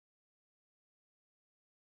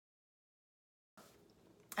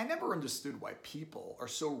I never understood why people are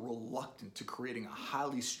so reluctant to creating a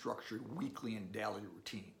highly structured weekly and daily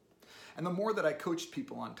routine. And the more that I coached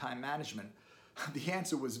people on time management, the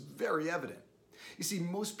answer was very evident. You see,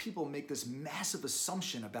 most people make this massive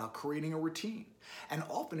assumption about creating a routine, and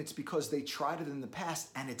often it's because they tried it in the past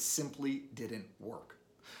and it simply didn't work.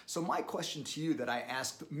 So my question to you that I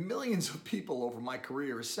asked millions of people over my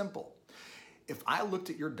career is simple. If I looked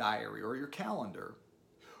at your diary or your calendar,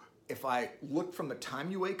 if I look from the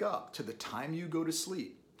time you wake up to the time you go to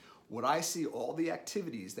sleep, would I see all the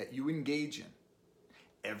activities that you engage in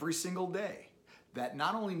every single day that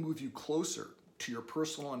not only move you closer to your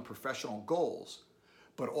personal and professional goals,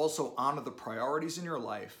 but also honor the priorities in your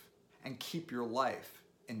life and keep your life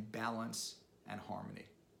in balance and harmony?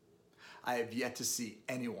 I have yet to see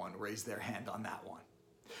anyone raise their hand on that one.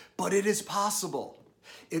 But it is possible.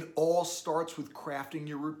 It all starts with crafting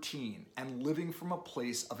your routine and living from a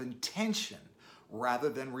place of intention rather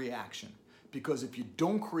than reaction. Because if you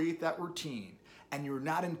don't create that routine and you're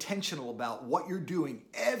not intentional about what you're doing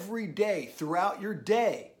every day throughout your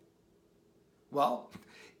day, well,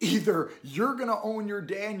 either you're gonna own your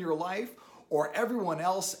day and your life, or everyone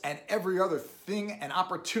else and every other thing and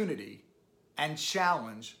opportunity and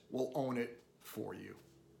challenge will own it for you.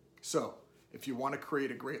 So, if you want to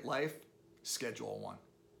create a great life, schedule one.